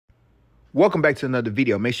Welcome back to another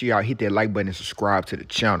video. Make sure y'all hit that like button and subscribe to the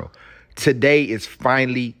channel. Today is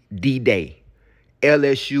finally D-Day.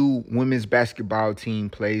 LSU women's basketball team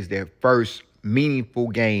plays their first meaningful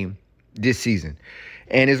game this season.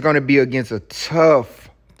 And it's going to be against a tough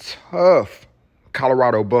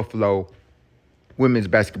Colorado Buffalo women's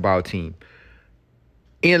basketball team.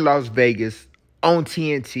 In Las Vegas, on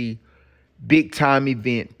TNT, big time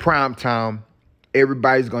event, prime time.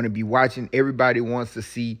 Everybody's going to be watching. Everybody wants to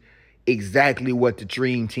see exactly what the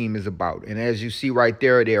dream team is about. And as you see right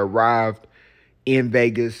there, they arrived in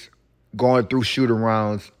Vegas, going through shooting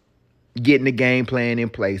rounds, getting the game plan in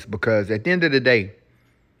place, because at the end of the day,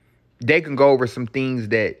 they can go over some things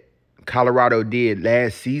that Colorado did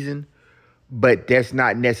last season, but that's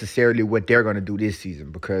not necessarily what they're going to do this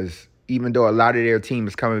season, because even though a lot of their team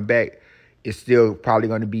is coming back, it's still probably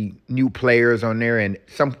going to be new players on there and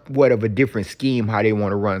somewhat of a different scheme how they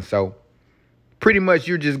want to run. So pretty much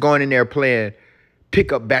you're just going in there playing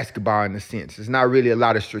pickup basketball in a sense. It's not really a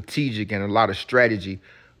lot of strategic and a lot of strategy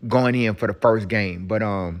going in for the first game. But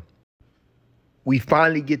we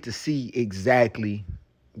finally get to see exactly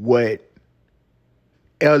what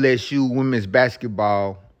LSU women's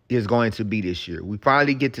basketball is going to be this year. We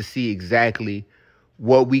finally get to see exactly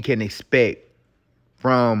what we can expect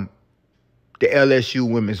from the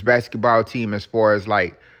LSU women's basketball team as far as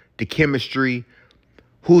like the chemistry,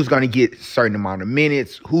 who's going to get a certain amount of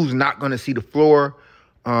minutes, who's not going to see the floor,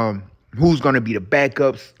 who's going to be the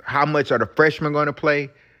backups, how much are the freshmen going to play,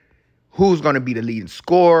 who's going to be the leading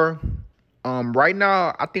scorer. Right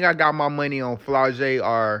now, I think I got my money on Flau'jae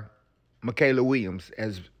or Michaela Williams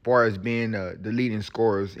as far as being the leading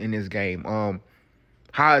scorers in this game.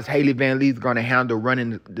 How is Haley Van Lee's going to handle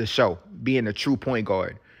running the show, being a true point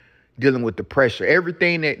guard, dealing with the pressure,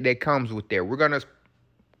 everything that comes with that. We're going to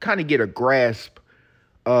kind of get a grasp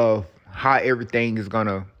of how everything is going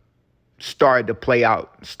to start to play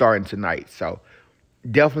out starting tonight. So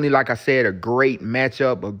definitely, like I said, a great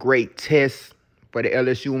matchup, a great test for the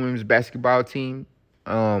LSU women's basketball team.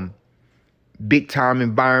 Big time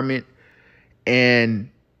environment, and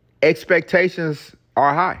expectations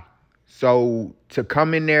are high. So to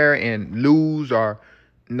come in there and lose or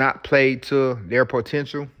not play to their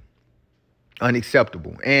potential,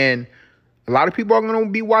 unacceptable. And a lot of people are going to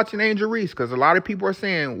be watching Angel Reese, because a lot of people are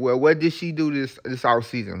saying, well, what did she do this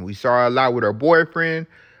offseason? We saw her a lot with her boyfriend,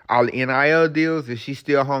 all the NIL deals. Is she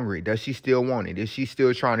still hungry? Does she still want it? Is she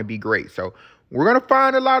still trying to be great? So we're going to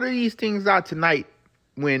find a lot of these things out tonight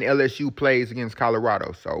when LSU plays against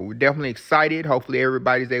Colorado. So we're definitely excited. Hopefully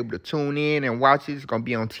everybody's able to tune in and watch it. It's going to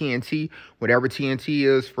be on TNT, whatever TNT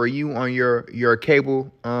is for you on your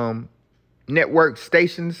cable network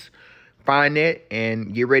stations. Find that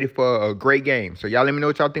and get ready for a great game. So y'all let me know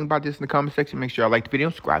what y'all think about this in the comment section. Make sure y'all like the video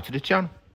and subscribe to the channel.